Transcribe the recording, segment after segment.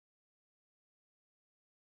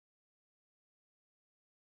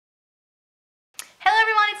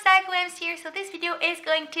Sakuems here. So this video is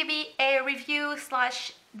going to be a review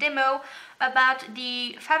slash demo about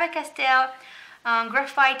the Faber-Castell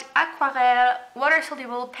graphite aquarelle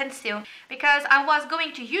water-soluble pencil, because I was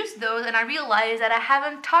going to use those and I realized that I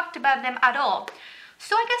haven't talked about them at all.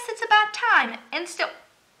 So I guess it's about time. And so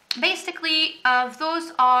basically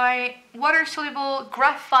those are water-soluble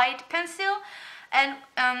graphite pencil, and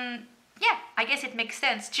yeah, I guess it makes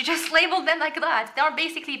sense to just label them like that. They are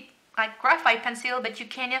basically like graphite pencil, but you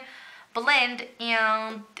can blend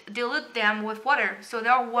and dilute them with water, so they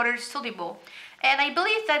are water soluble. And I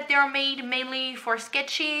believe that they are made mainly for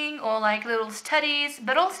sketching or like little studies,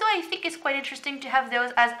 but also I think it's quite interesting to have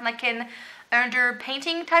those as like an under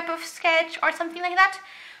painting type of sketch or something like that,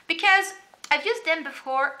 because I've used them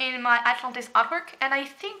before in my Atlantis artwork, and I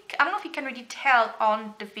don't know if you can really tell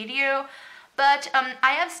on the video, but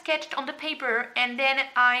I have sketched on the paper and then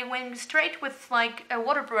I went straight with like a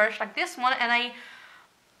water brush like this one, and I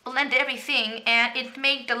blended everything and it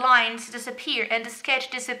made the lines disappear and the sketch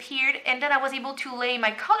disappeared, and then I was able to lay my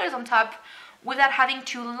colors on top without having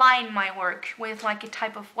to line my work with like a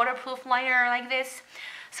type of waterproof liner like this.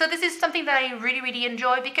 So this is something that I really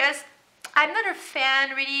enjoy, because I'm not a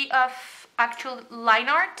fan really of actual line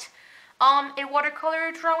art on a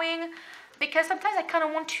watercolor drawing, because sometimes I kind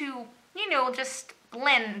of want to, you know, just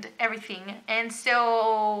blend everything, and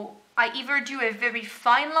so I either do a very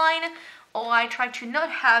fine line or I try to not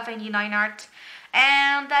have any line art,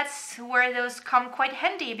 and that's where those come quite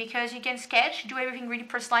handy, because you can sketch, do everything really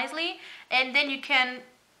precisely, and then you can,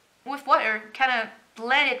 with water, kind of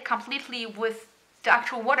blend it completely with the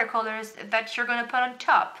actual watercolors that you're going to put on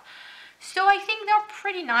top. So I think they're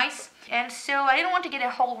pretty nice, and so I didn't want to get a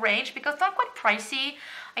whole range because they're quite pricey.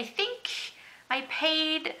 I think I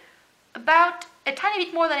paid about a tiny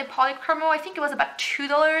bit more than a polychromo. I think it was about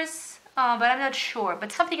 $2, but I'm not sure,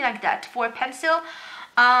 but something like that for a pencil,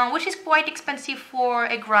 which is quite expensive for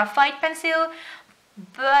a graphite pencil.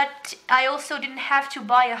 But I also didn't have to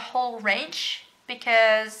buy a whole range,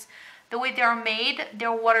 because the way they are made,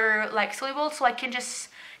 they're water like soluble, so I can just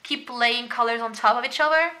keep laying colors on top of each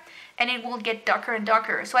other and it will get darker and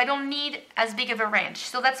darker, so I don't need as big of a range.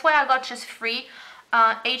 So that's why I got just three,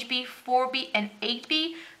 HB, 4B, and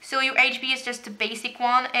 8B. So your HB is just the basic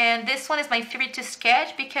one, and this one is my favorite to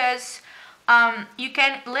sketch, because you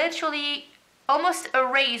can literally almost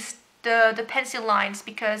erase the pencil lines,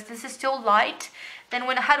 because this is still light. Then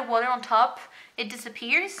when I had water on top, it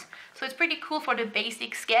disappears. So it's pretty cool for the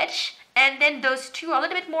basic sketch. And then those two are a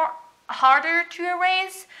little bit more harder to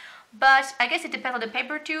erase, but I guess it depends on the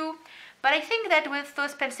paper too. But I think that with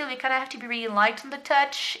those pencils you kind of have to be really light on the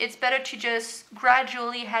touch. It's better to just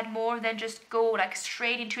gradually add more than just go like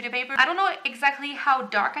straight into the paper. I don't know exactly how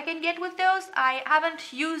dark I can get with those. I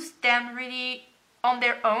haven't used them really on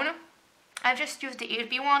their own. I've just used the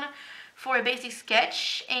 8B one for a basic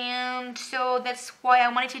sketch, and so that's why I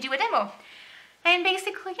wanted to do a demo. And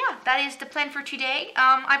basically, yeah, that is the plan for today.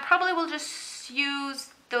 I probably will just use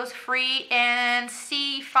those three and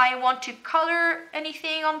see if I want to color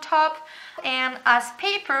anything on top. And as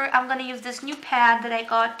paper, I'm gonna use this new pad that I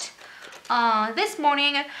got this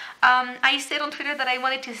morning. I said on Twitter that I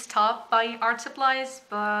wanted to stop buying art supplies,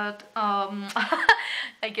 but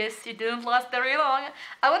I guess it didn't last very long.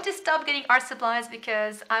 I want to stop getting art supplies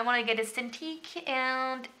because I want to get a Cintiq,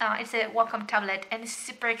 and it's a Wacom tablet and it's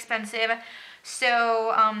super expensive.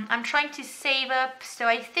 So I'm trying to save up, so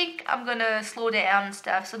I think I'm gonna slow down and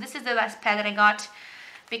stuff. So this is the last pad that I got,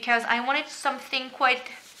 because I wanted something quite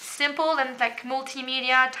simple and like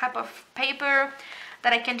multimedia type of paper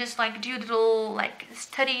that I can just like do little like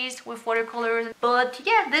studies with watercolors. But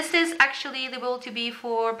yeah, this is actually able to be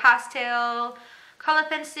for pastel, color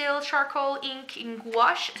pencil, charcoal, ink, and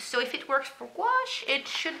gouache. So if it works for gouache, it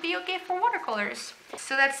should be okay for watercolors.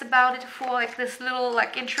 So that's about it for like this little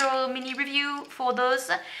like intro mini review for those.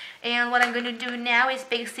 And what I'm going to do now is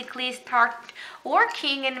basically start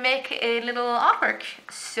working and make a little artwork.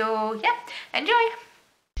 So yeah, enjoy!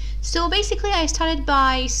 So basically I started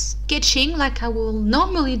by sketching like I will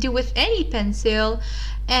normally do with any pencil,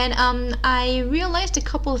 and I realized a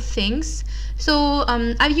couple of things. So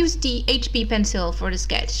I've used the HB pencil for the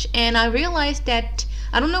sketch, and I realized that,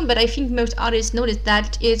 I don't know, but I think most artists notice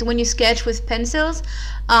that is when you sketch with pencils,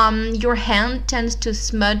 your hand tends to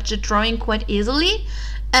smudge the drawing quite easily.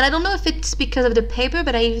 And I don't know if it's because of the paper,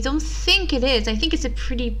 but I don't think it is. I think it's a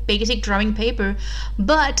pretty basic drawing paper.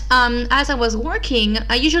 But as I was working,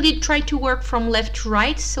 I usually try to work from left to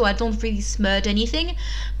right, so I don't really smudge anything.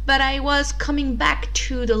 But I was coming back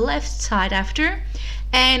to the left side after,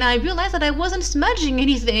 and I realized that I wasn't smudging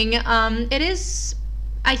anything. It is,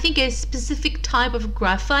 I think, a specific type of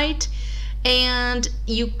graphite, and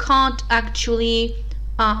you can't actually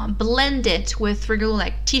blend it with regular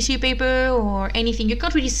like tissue paper or anything. You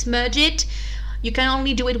can't really smudge it. You can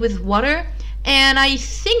only do it with water. And I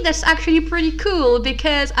think that's actually pretty cool,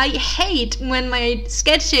 because I hate when my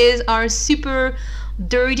sketches are super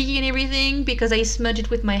dirty and everything, because I smudge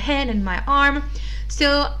it with my hand and my arm.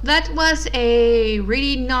 So that was a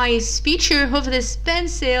really nice feature of this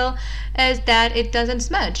pencil, is that it doesn't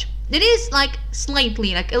smudge. It is like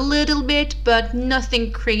slightly, like a little bit, but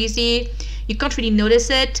nothing crazy. You can't really notice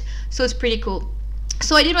it, so it's pretty cool.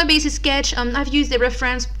 So I did my basic sketch. I've used the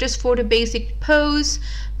reference just for the basic pose,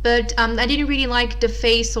 but I didn't really like the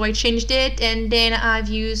face, so I changed it. And then I've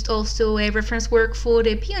used also a reference work for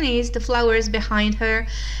the peonies, the flowers behind her.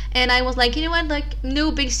 And I was like, you know what, like,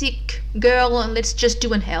 no basic girl, let's just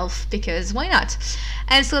do an elf, because why not?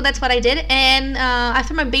 And so that's what I did. And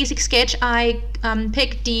after my basic sketch, I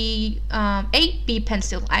picked the 8B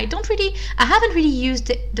pencil. I haven't really used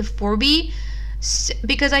the 4B,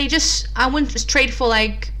 because I went straight for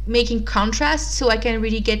like making contrast, so I can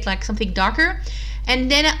really get like something darker.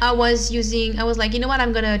 And then I was like, you know what,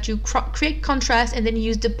 I'm gonna create contrast, and then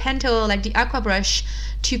use the pentel, like the aqua brush,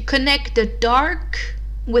 to connect the dark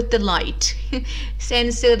with the light.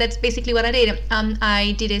 And so that's basically what I did.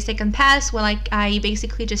 I did a second pass where like I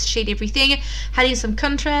basically just shade everything, adding some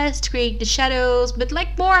contrast, create the shadows, but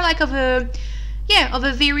like more like of a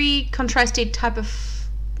very contrasted type of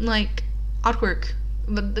like artwork.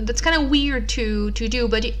 But that's kind of weird to do,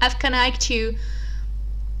 but I've kind of like to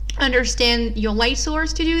understand your light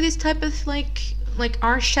source to do this type of like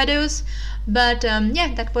art shadows. But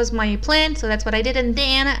yeah, that was my plan, so that's what I did. And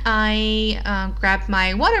then I grabbed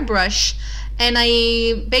my water brush, and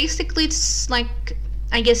I basically like,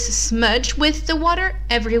 I guess, smudge with the water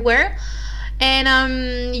everywhere.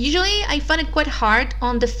 And usually I find it quite hard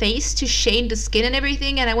on the face to shade the skin and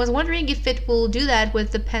everything, and I was wondering if it will do that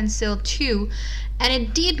with the pencil too. And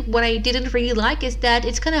it did. What I didn't really like is that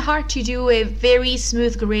it's kind of hard to do a very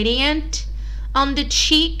smooth gradient on the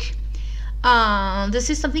cheek.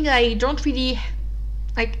 This is something that I don't really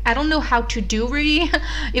like. I don't know how to do really,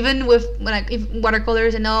 even with like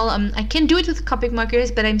watercolors and all. I can do it with copic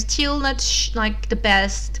markers, but I'm still not like the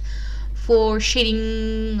best for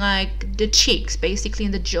shading like the cheeks, basically,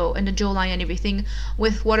 and the jawline and everything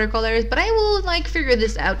with watercolors. But I will like figure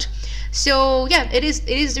this out. So yeah, it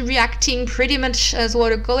is reacting pretty much as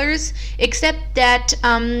watercolors, except that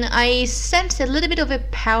I sense a little bit of a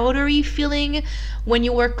powdery feeling when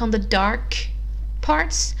you work on the dark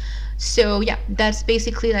parts. So yeah, that's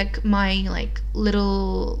basically like my like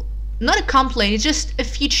little, not a complaint, it's just a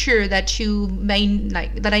feature that you may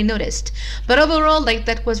like, that I noticed. But overall, like,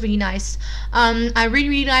 that was really nice. I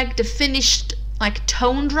really like the finished like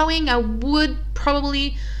tone drawing. I would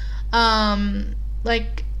probably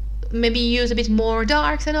like maybe use a bit more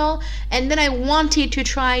darks and all. And then I wanted to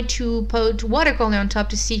try to put watercolor on top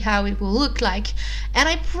to see how it will look like. And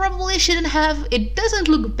I probably shouldn't have. It doesn't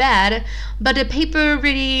look bad, but the paper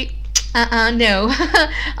really no.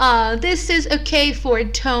 This is okay for a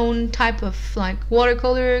tone type of like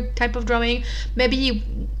watercolor type of drawing. Maybe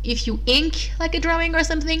if you ink like a drawing or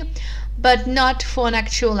something, but not for an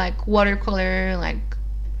actual like watercolor like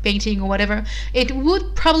painting or whatever. It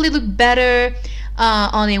would probably look better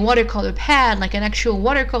on a watercolor pad, like an actual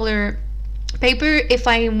watercolor paper, if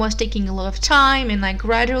I was taking a lot of time and like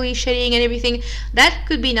gradually shading and everything. That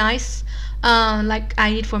could be nice, like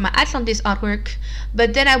I did for my Atlantis artwork.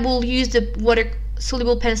 But then I will use the water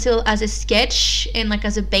soluble pencil as a sketch and like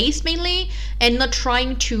as a base mainly, and not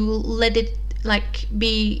trying to let it like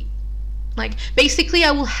be like, basically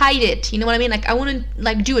I will hide it, you know what I mean? Like I wouldn't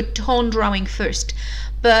like do a tone drawing first.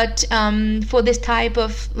 But for this type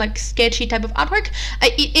of like sketchy type of artwork,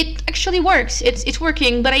 it actually works. It's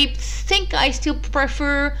working, but I think I still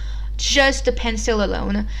prefer just the pencil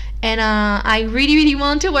alone. And I really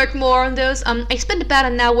want to work more on those. I spent about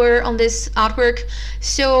an hour on this artwork,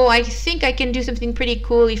 so I think I can do something pretty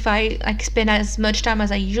cool if I like spend as much time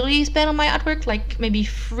as I usually spend on my artwork, like maybe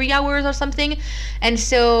 3 hours or something. And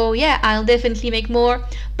so yeah, I'll definitely make more,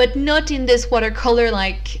 but not in this watercolor,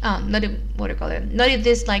 like not in watercolor, not in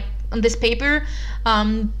this like on this paper,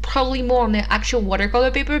 probably more on the actual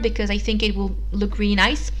watercolor paper, because I think it will look really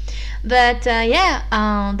nice. But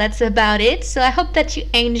yeah, that's about it. So I hope that you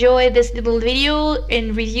enjoy this little video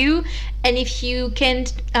and review, And if you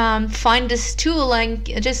can't find this tool, like,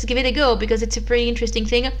 just give it a go, because it's a pretty interesting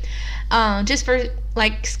thing. Just for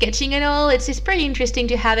like sketching and all, it's pretty interesting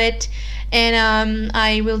to have it. And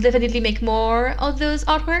I will definitely make more of those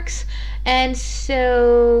artworks. And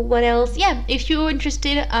so what else? Yeah, if you're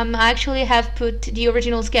interested, I actually have put the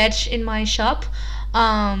original sketch in my shop,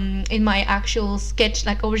 in my actual sketch,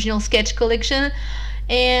 like original sketch collection.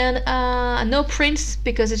 And no prints,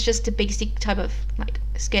 because it's just a basic type of like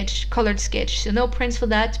sketch, colored sketch, so no prints for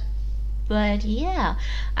that. But yeah,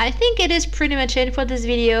 I think it is pretty much it for this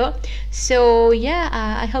video. So yeah,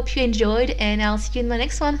 I hope you enjoyed, and I'll see you in my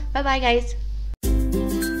next one. Bye bye, guys.